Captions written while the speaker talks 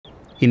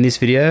In this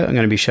video, I'm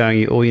going to be showing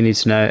you all you need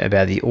to know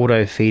about the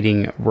auto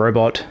feeding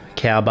robot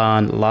cow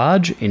barn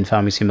large in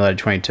Farming Simulator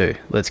 22.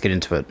 Let's get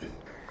into it.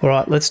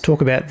 Alright, let's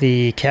talk about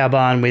the cow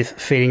barn with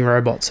feeding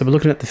robot. So we're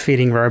looking at the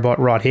feeding robot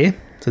right here.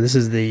 So this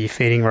is the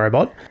feeding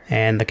robot,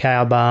 and the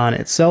cow barn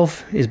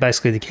itself is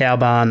basically the cow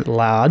barn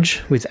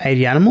large with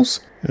 80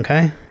 animals.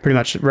 Okay, pretty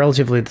much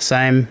relatively the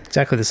same,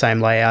 exactly the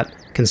same layout.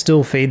 Can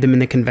still feed them in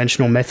the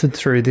conventional method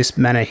through this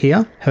manner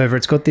here. However,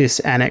 it's got this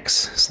annex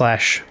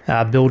slash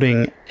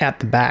building at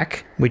the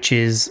back, which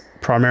is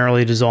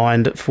primarily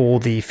designed for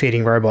the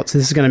feeding robot. So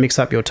this is going to mix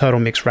up your total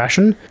mixed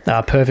ration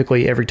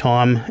perfectly every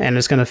time, and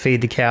it's going to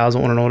feed the cows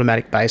on an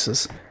automatic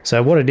basis.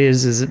 So what it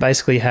is it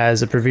basically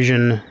has a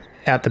provision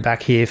out the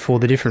back here for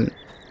the different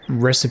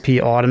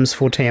recipe items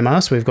for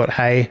TMR. So we've got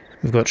hay,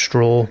 we've got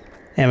straw,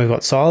 and we've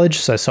got silage.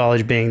 So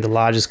silage being the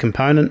largest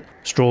component,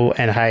 straw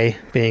and hay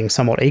being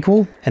somewhat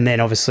equal. And then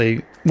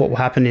obviously what will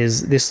happen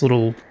is this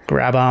little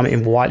grab arm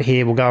in white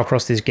here will go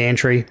across this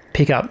gantry,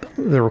 pick up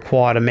the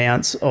required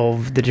amounts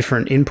of the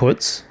different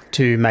inputs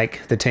to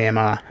make the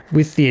TMR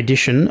with the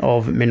addition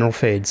of mineral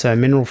feed. So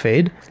mineral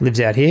feed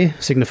lives out here,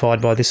 signified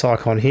by this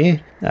icon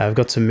here. We've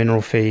got some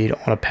mineral feed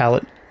on a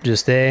pallet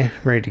just there,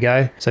 ready to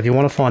go. So if you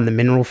want to find the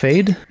mineral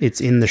feed,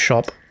 it's in the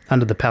shop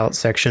under the pallet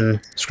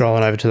section,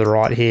 scrolling over to the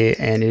right here,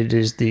 and it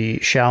is the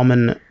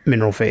Shalman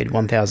mineral feed,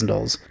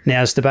 $1,000.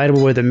 Now it's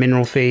debatable whether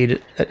mineral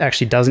feed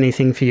actually does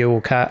anything for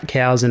your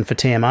cows and for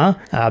TMR,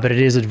 but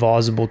it is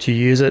advisable to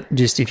use it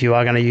just if you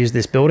are going to use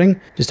this building,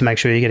 just to make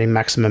sure you're getting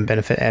maximum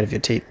benefit out of your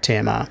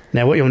TMR.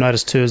 Now what you'll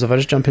notice too is if I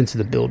just jump into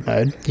the build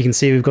mode, you can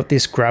see we've got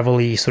this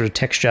gravelly sort of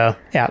texture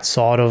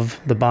outside of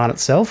the barn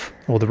itself,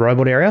 or the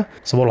robot area.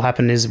 So what will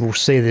happen is, we'll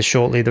see this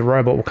shortly, the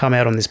robot will come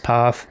out on this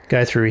path,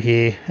 go through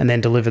here, and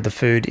then deliver the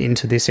food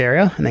into this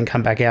area, and then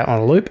come back out on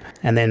a loop,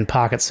 and then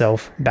park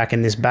itself back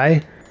in this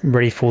bay,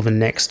 ready for the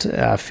next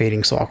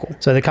feeding cycle.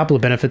 So there are a couple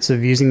of benefits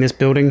of using this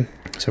building.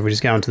 So if we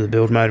just go into the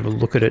build mode, we'll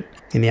look at it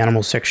in the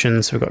animal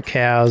section. So we've got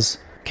cows,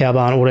 cow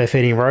barn auto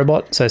feeding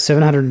robot. So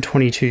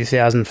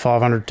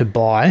 722,500 to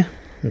buy.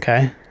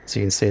 Okay. So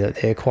you can see that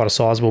they're quite a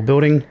sizable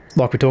building.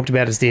 Like we talked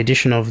about, is the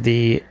addition of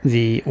the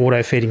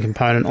auto feeding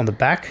component on the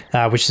back,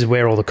 which is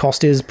where all the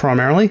cost is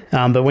primarily.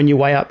 But when you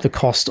weigh up the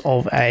cost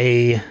of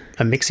a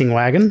mixing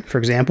wagon, for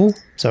example,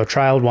 so a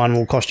trailed one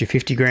will cost you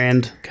 50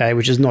 grand, okay,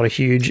 which is not a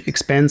huge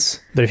expense.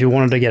 But if you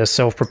wanted to get a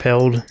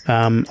self-propelled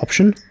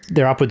option,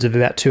 they're upwards of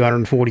about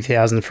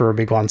 240,000 for a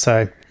big one.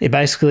 So it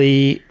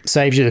basically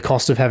saves you the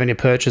cost of having to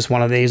purchase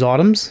one of these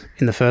items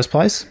in the first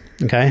place.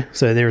 Okay,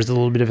 so there is a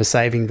little bit of a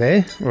saving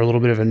there, or a little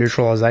bit of a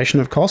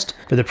neutralization of cost.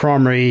 But the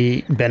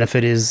primary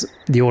benefit is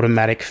the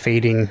automatic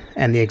feeding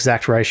and the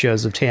exact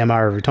ratios of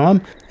TMR every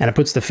time. And it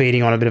puts the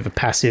feeding on a bit of a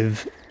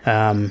passive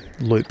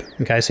loop.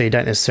 Okay, so you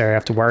don't necessarily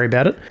have to worry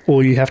about it.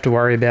 All you have to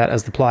worry about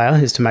as the player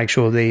is to make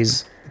sure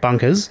these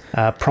bunkers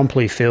are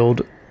promptly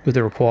filled with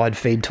the required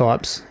feed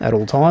types at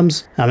all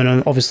times.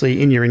 And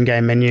obviously in your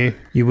in-game menu,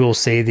 you will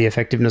see the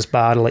effectiveness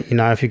bar to let you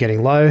know if you're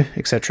getting low,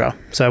 etc.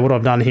 So what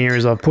I've done here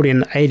is I've put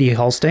in 80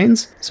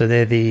 Holsteins. So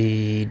they're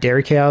the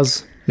dairy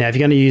cows. Now, if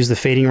you're going to use the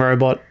feeding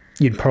robot,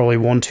 you'd probably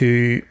want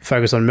to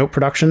focus on milk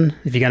production.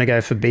 If you're going to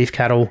go for beef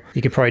cattle,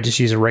 you could probably just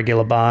use a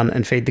regular barn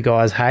and feed the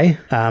guys hay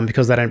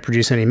because they don't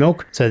produce any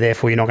milk. So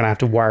therefore, you're not going to have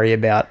to worry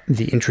about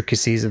the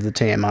intricacies of the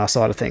TMR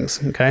side of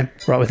things. Okay,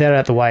 right. With that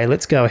out of the way,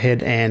 let's go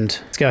ahead and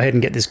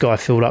get this guy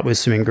filled up with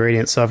some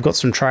ingredients. So I've got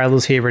some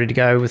trailers here ready to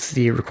go with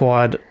the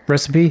required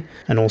recipe,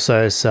 and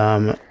also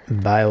some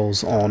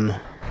bales on.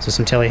 So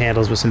some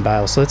telehandlers with some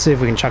bales. So let's see if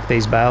we can chuck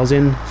these bales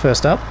in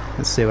first up.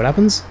 Let's see what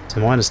happens.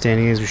 So my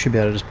understanding is we should be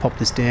able to just pop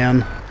this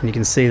down, and you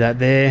can see that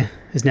there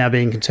is now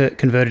being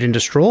converted into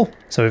straw.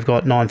 So we've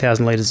got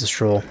 9,000 litres of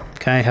straw.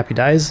 Okay, happy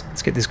days.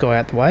 Let's get this guy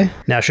out the way.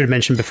 Now, I should have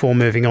mentioned before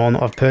moving on,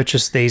 I've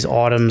purchased these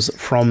items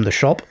from the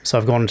shop. So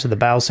I've gone into the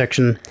bale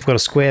section. I've got a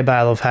square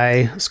bale of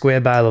hay, a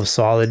square bale of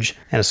silage,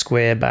 and a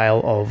square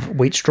bale of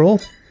wheat straw.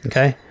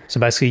 Okay, so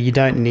basically you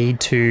don't need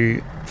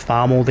to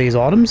farm all these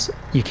items.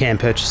 You can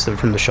purchase them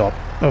from the shop.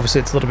 Obviously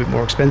it's a little bit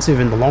more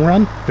expensive in the long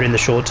run, but in the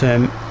short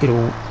term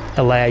it'll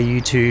allow you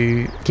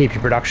to keep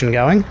your production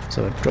going.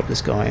 So I'll drop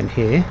this guy in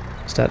here.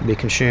 Start to be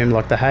consumed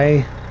like the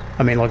hay.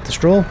 Like the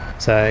straw.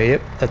 So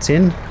yep, that's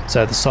in.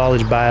 So the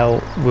silage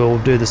bale will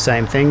do the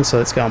same thing. So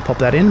let's go and pop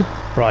that in.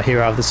 Right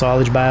here I have the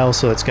silage bale,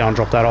 so let's go and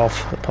drop that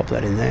off. Pop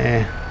that in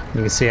there.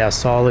 You can see our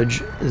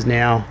silage is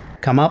now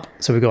come up.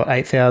 So we've got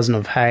 8,000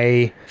 of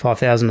hay,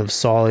 5,000 of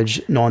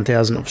silage,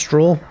 9,000 of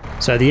straw.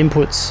 So the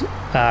inputs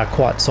are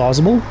quite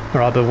sizable,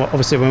 right? But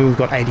obviously when we've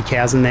got 80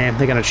 cows in there,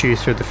 they're going to chew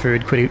through the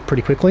food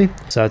pretty quickly.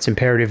 So it's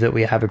imperative that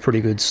we have a pretty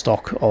good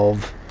stock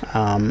of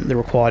the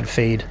required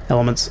feed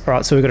elements. All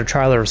right, so we've got a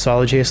trailer of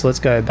silage here. So let's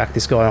go back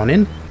this guy on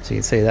in. So you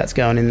can see that's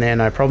going in there,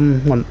 no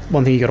problem.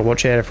 One thing you got to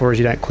watch out for is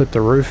you don't clip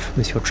the roof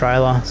with your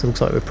trailer. So it looks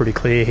like we're pretty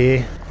clear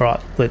here. All right,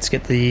 let's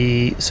get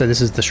so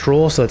this is the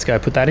straw. So let's go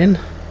put that in.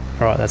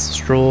 All right, that's the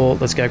straw.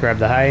 Let's go grab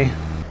the hay.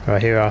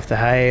 Right here after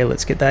hay,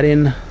 let's get that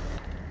in. All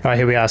right,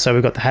 here we are. So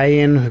we've got the hay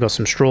in, we've got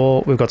some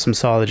straw, we've got some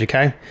silage,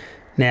 okay?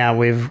 Now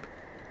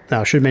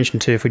I should mention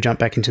too, if we jump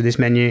back into this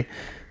menu,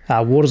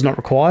 Water's not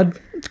required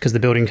because the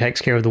building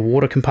takes care of the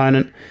water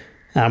component.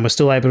 We're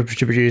still able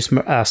to produce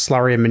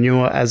slurry and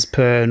manure as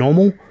per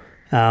normal,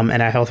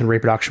 and our health and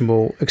reproduction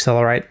will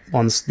accelerate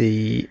once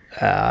the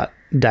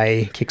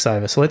day kicks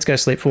over. So let's go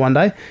sleep for one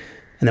day,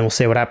 and then we'll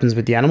see what happens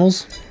with the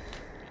animals.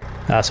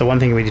 So one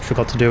thing we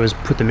forgot to do is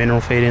put the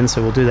mineral feed in,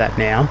 so we'll do that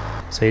now.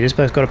 So you just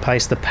both got to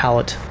place the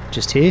pallet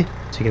just here,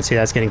 so you can see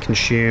that's getting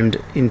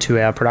consumed into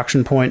our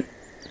production point.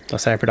 I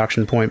say a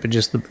production point, but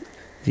just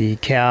the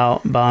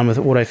cow barn with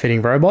auto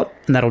feeding robot,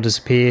 and that'll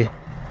disappear.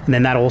 And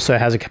then that also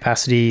has a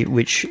capacity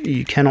which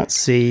you cannot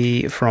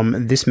see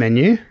from this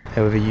menu.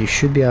 However, you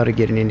should be able to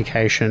get an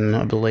indication,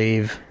 I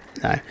believe.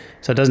 No,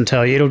 so it doesn't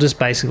tell you. It'll just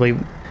basically,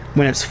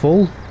 when it's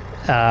full,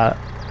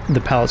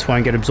 the pallets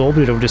won't get absorbed.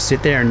 It'll just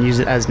sit there and use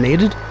it as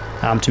needed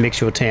to mix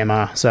your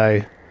TMR.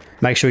 So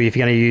make sure if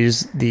you're going to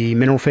use the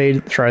mineral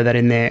feed, throw that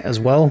in there as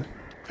well.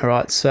 All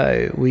right,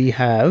 so we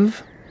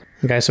have...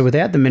 Okay, so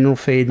without the mineral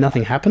feed,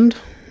 nothing happened.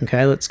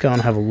 Okay, let's go and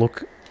have a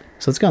look.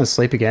 So let's go and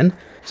sleep again.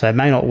 So it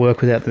may not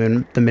work without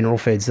the mineral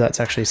feed, so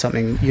that's actually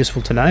something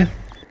useful to know.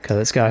 Okay,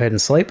 let's go ahead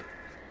and sleep.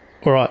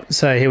 All right,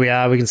 so here we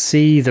are. We can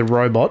see the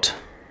robot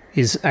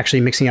is actually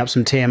mixing up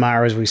some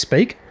TMR as we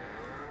speak.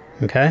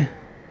 Okay.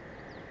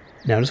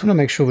 Now I just want to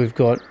make sure we've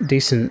got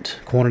decent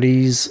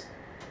quantities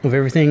of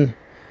everything.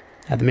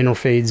 The mineral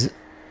feed's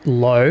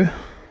low.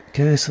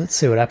 Okay, so let's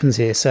see what happens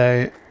here.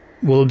 So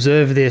we'll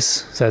observe this.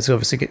 So it's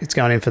obviously it's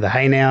going in for the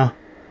hay now.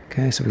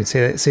 Okay, so we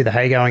can see the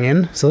hay going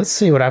in. So let's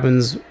see what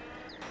happens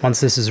once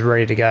this is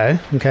ready to go.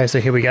 Okay, so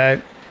here we go.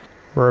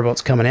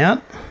 Robot's coming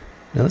out.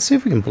 Now let's see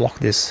if we can block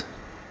this,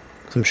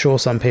 because I'm sure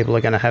some people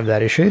are going to have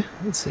that issue.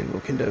 Let's see what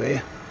we can do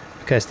here.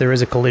 Okay, so there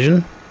is a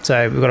collision.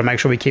 So we've got to make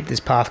sure we keep this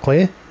path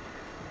clear.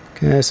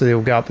 Okay, so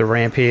they'll go up the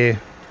ramp here,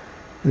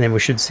 and then we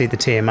should see the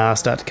TMR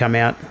start to come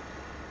out.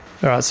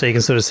 All right, so you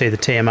can sort of see the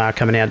TMR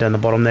coming out down the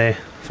bottom there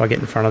if I get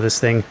in front of this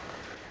thing.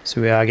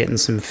 So we are getting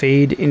some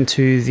feed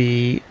into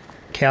the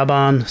cow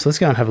barn. So let's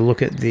go and have a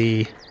look at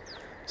the...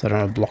 So I don't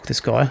want to block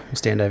this guy. I'll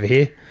stand over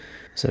here.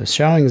 So it's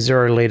showing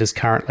 0 litres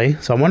currently.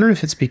 So I'm wondering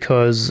if it's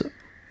because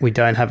we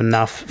don't have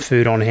enough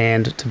food on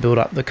hand to build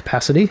up the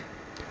capacity.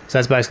 So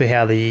that's basically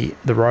how the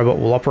robot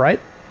will operate.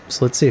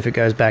 So let's see if it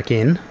goes back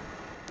in.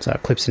 So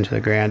it clips into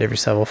the ground every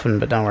so often,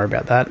 but don't worry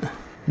about that.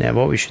 Now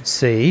what we should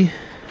see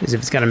is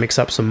if it's going to mix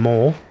up some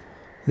more,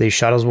 these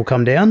shutters will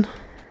come down.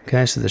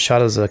 Okay, so the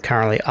shutters are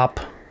currently up,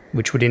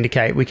 which would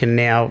indicate we can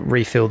now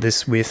refill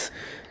this with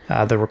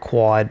the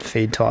required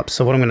feed types.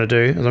 So what I'm going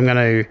to do is I'm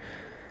going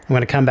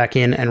to come back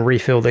in and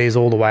refill these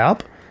all the way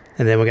up,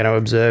 and then we're going to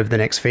observe the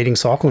next feeding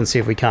cycle and see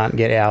if we can't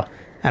get our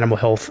animal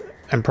health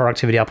and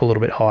productivity up a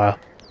little bit higher.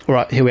 All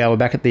right, here we are. We're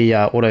back at the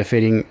auto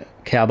feeding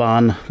cow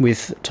barn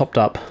with topped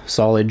up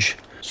silage,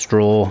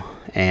 straw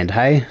and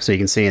hay. So you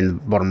can see in the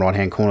bottom right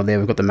hand corner there,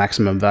 we've got the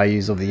maximum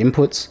values of the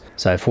inputs.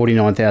 So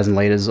 49,000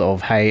 litres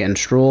of hay and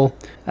straw,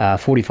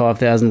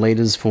 45,000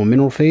 litres for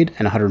mineral feed,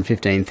 and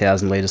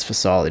 115,000 litres for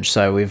silage.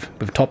 So we've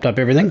topped up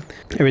everything.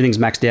 Everything's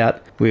maxed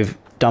out. We've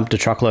dumped a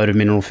truckload of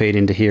mineral feed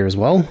into here as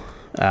well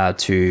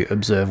to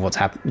observe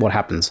what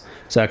happens.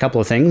 So a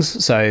couple of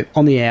things. So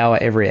on the hour,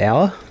 every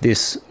hour,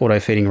 this auto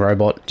feeding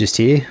robot just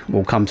here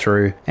will come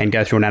through and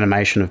go through an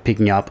animation of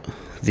picking up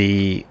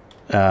the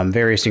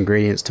various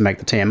ingredients to make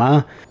the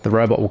TMR. The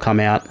robot will come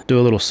out, do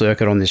a little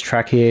circuit on this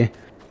track here,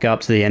 go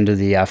up to the end of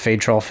the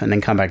feed trough, and then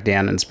come back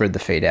down and spread the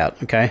feed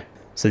out. Okay,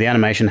 so the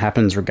animation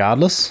happens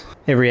regardless.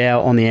 Every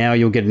hour on the hour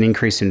you'll get an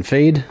increase in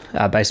feed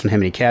based on how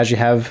many cows you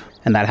have,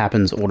 and that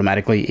happens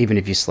automatically even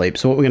if you sleep.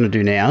 So what we're going to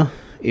do now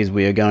is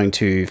we are going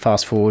to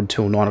fast forward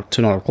till 9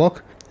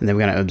 o'clock, and then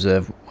we're going to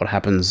observe what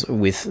happens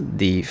with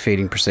the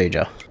feeding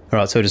procedure. All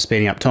right, so we're just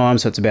speeding up time,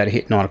 so it's about to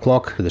hit 9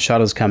 o'clock. The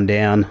shutters come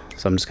down,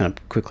 so I'm just going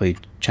to quickly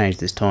change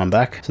this time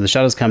back. So the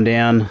shutters come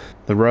down,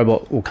 the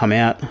robot will come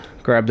out,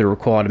 grab the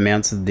required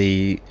amounts of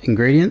the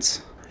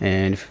ingredients,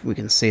 and if we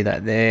can see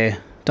that there,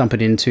 dump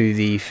it into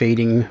the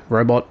feeding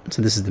robot.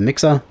 So this is the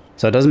mixer.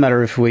 So it doesn't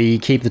matter if we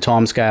keep the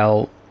time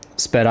scale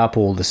sped up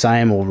or the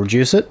same or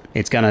reduce it.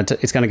 It's going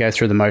to go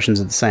through the motions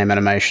of the same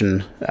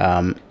animation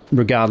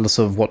regardless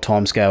of what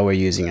time scale we're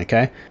using.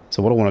 Okay,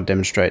 so what I want to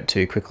demonstrate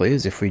too quickly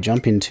is if we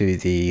jump into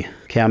the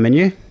cow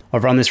menu.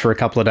 I've run this for a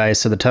couple of days,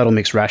 so the total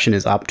mixed ration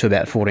is up to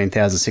about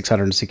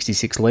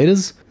 14,666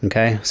 litres.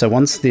 Okay, so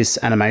once this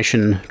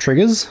animation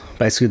triggers,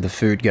 basically the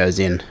food goes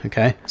in.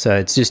 Okay, so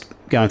it's just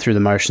going through the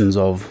motions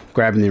of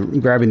grabbing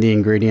the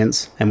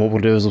ingredients, and what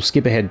we'll do is we'll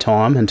skip ahead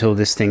time until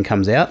this thing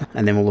comes out,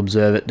 and then we'll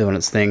observe it doing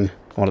its thing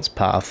on its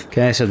path.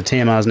 Okay, so the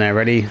TMR is now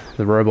ready.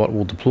 The robot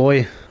will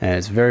deploy, and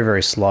it's very,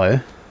 very slow.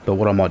 But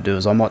what I might do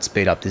is I might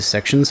speed up this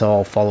section, so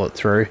I'll follow it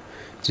through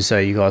just so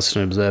you guys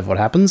can observe what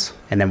happens,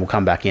 and then we'll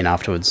come back in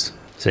afterwards.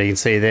 So you can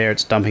see there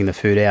it's dumping the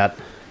food out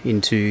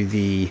into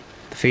the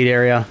feed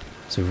area.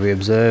 So if we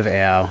observe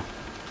our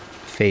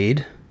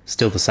feed,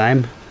 still the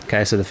same.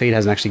 Okay, so the feed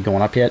hasn't actually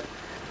gone up yet.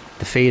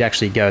 The feed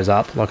actually goes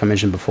up, like I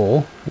mentioned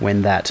before,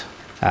 when that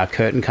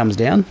curtain comes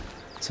down.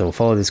 So we'll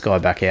follow this guy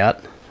back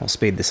out. I'll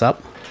speed this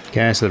up.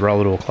 Okay, so the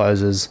roller door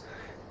closes,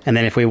 And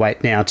then if we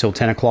wait now till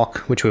 10 o'clock,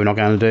 which we're not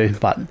going to do,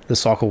 but the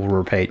cycle will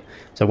repeat.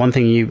 So one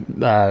thing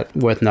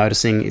worth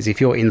noticing is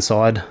if you're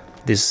inside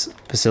this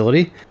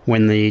facility,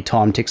 when the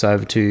time ticks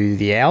over to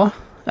the hour,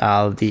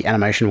 the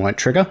animation won't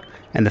trigger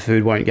and the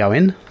food won't go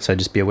in. So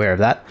just be aware of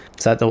that.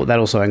 So that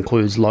also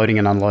includes loading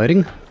and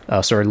unloading,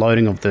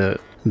 loading of the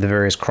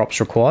various crops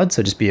required.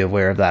 So just be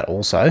aware of that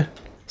also.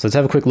 So let's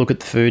have a quick look at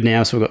the food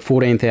now. So we've got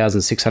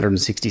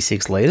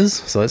 14,666 litres.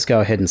 So let's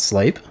go ahead and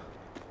sleep.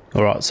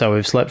 All right, so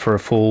we've slept for a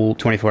full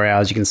 24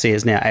 hours. You can see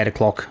it's now 8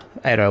 o'clock,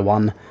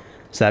 8:01.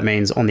 So that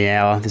means on the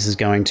hour, this is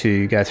going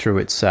to go through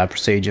its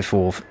procedure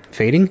for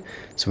feeding.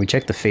 So we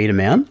check the feed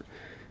amount.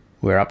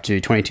 We're up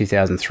to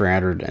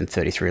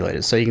 22,333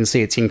 litres. So you can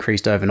see it's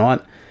increased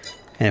overnight.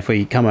 And if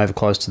we come over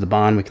close to the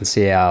barn, we can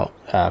see our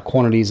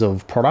quantities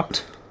of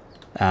product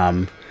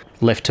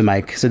left to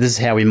make. So this is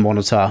how we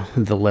monitor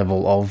the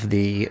level of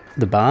the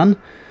barn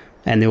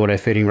and the auto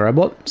feeding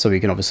robot. So we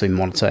can obviously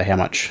monitor how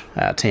much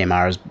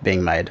TMR is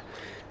being made.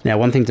 Now,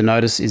 one thing to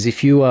notice is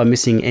if you are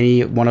missing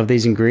any one of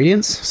these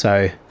ingredients,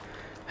 so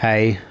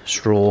hay,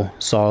 straw,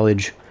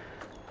 silage,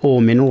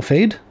 or mineral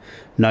feed,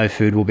 no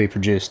food will be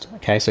produced.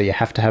 Okay, so you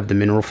have to have the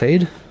mineral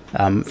feed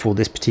for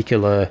this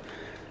particular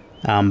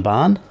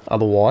barn,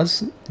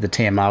 otherwise the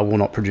TMR will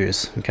not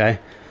produce. Okay,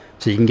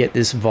 so you can get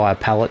this via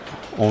pallet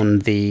in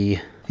the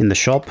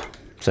shop.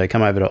 So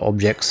come over to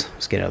objects.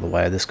 Let's get out of the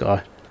way of this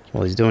guy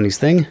while he's doing his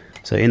thing.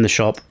 So in the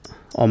shop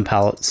on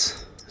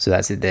pallets, so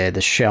that's it there,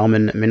 the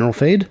Schaumann mineral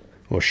feed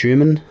or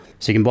Schumann.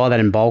 So you can buy that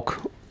in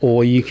bulk,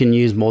 or you can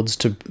use mods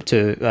to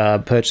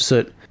purchase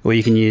it, or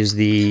you can use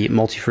the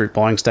multi-fruit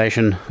buying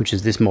station, which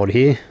is this mod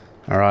here.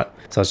 All right,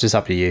 so it's just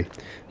up to you.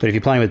 But if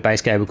you're playing with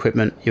base game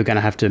equipment, you're going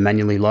to have to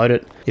manually load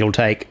it. It'll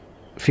take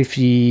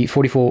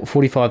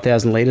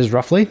 45,000 litres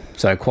roughly,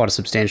 so quite a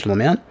substantial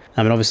amount.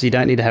 And obviously you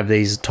don't need to have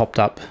these topped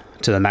up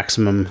to the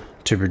maximum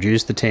to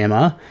produce the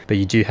TMR, but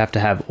you do have to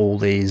have all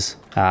these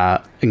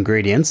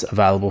ingredients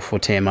available for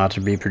TMR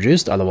to be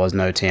produced, otherwise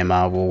no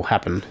TMR will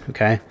happen.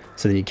 Okay,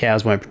 so then your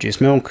cows won't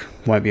produce milk,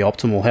 won't be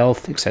optimal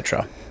health,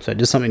 etc. So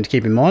just something to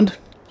keep in mind.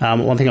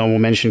 One thing I will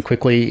mention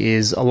quickly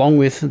is along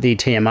with the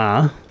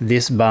TMR,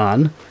 this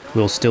barn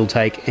will still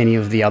take any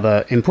of the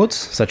other inputs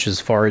such as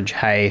forage,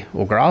 hay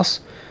or grass,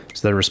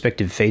 so the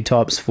respective feed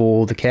types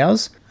for the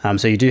cows.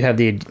 So you do have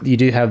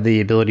the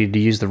ability to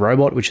use the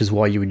robot, which is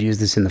why you would use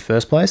this in the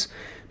first place,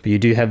 but you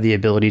do have the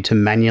ability to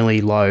manually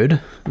load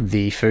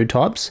the food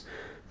types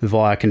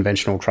via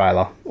conventional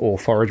trailer or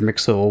forage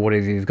mixer or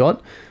whatever you've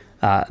got.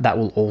 That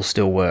will all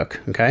still work.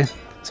 Okay,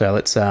 so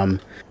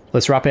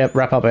let's wrap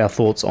up our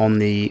thoughts on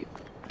the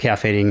cow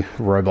feeding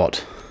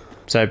robot.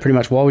 So pretty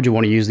much, why would you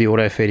want to use the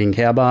auto feeding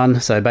cow barn?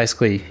 So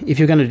basically, if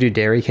you're going to do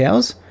dairy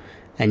cows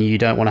and you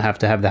don't want to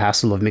have the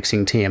hassle of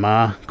mixing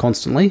TMR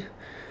constantly,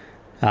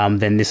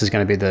 then this is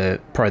going to be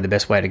probably the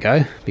best way to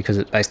go, because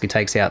it basically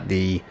takes out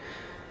the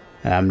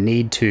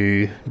need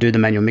to do the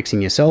manual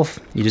mixing yourself.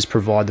 You just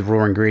provide the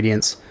raw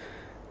ingredients,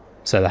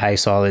 so the hay,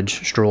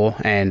 silage, straw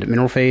and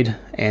mineral feed,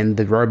 and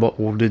the robot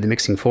will do the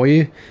mixing for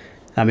you.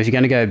 If you're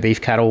going to go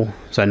beef cattle,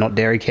 so not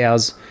dairy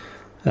cows,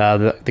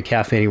 the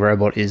cow feeding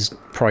robot is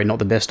probably not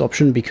the best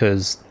option,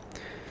 because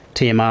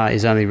TMR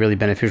is only really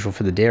beneficial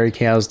for the dairy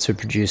cows to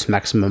produce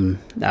maximum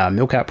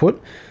milk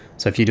output.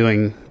 So if you're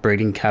doing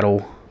breeding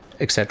cattle,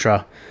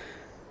 etc.,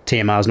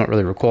 TMR is not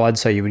really required.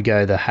 So you would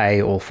go the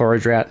hay or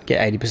forage route,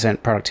 get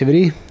 80%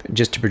 productivity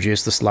just to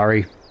produce the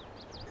slurry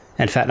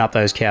and fatten up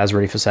those cows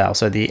ready for sale.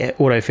 So the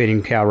auto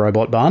feeding cow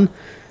robot barn,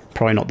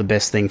 probably not the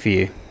best thing for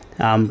you.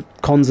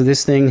 Cons of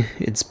this thing,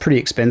 it's pretty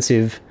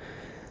expensive.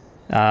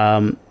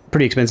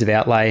 Pretty expensive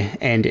outlay,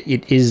 and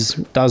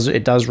it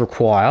does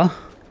require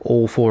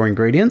all 4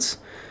 ingredients,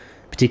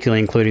 particularly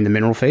including the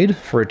mineral feed,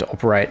 for it to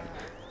operate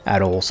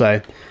at all.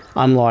 So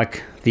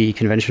unlike the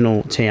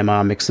conventional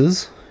TMR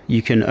mixers,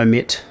 you can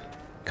omit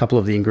a couple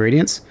of the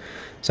ingredients.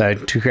 So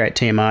to create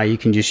TMR, you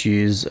can just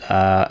use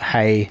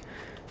hay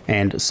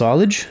and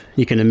silage.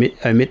 You can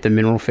omit the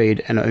mineral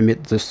feed and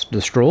omit the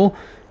straw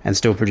and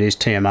still produce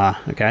TMR.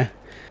 Okay,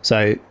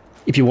 so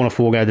if you want to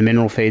forego the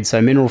mineral feed,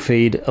 so mineral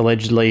feed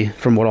allegedly,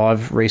 from what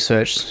I've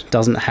researched,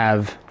 doesn't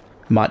have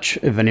much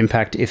of an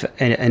impact, if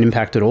an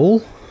impact at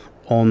all,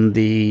 on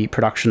the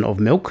production of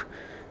milk.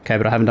 Okay,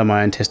 but I haven't done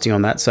my own testing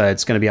on that, so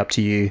it's going to be up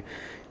to you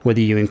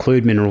whether you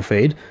include mineral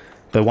feed.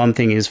 But one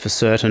thing is for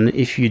certain,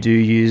 if you do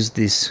use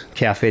this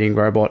cow feeding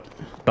robot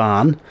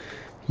barn,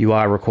 you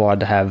are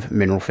required to have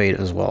mineral feed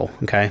as well.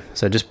 Okay,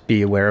 so just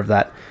be aware of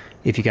that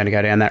if you're going to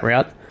go down that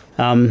route.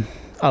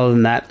 Other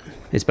than that,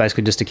 it's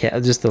basically just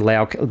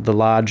the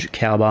large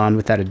cow barn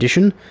with that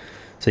addition.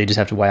 So you just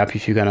have to weigh up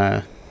if you're going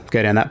to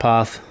go down that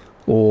path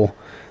or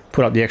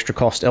put up the extra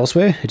cost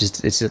elsewhere.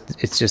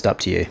 It's just up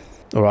to you.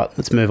 All right,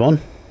 let's move on.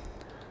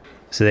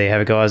 So there you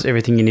have it, guys.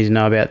 Everything you need to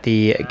know about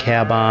the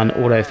cow barn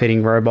auto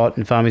feeding robot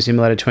in Farming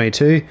Simulator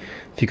 22.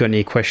 If you've got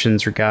any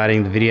questions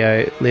regarding the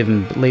video, leave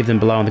them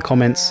below in the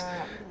comments.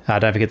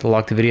 Don't forget to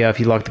like the video if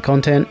you like the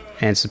content,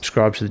 and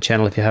subscribe to the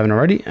channel if you haven't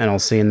already, and I'll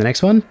see you in the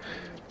next one.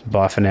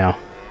 Bye for now.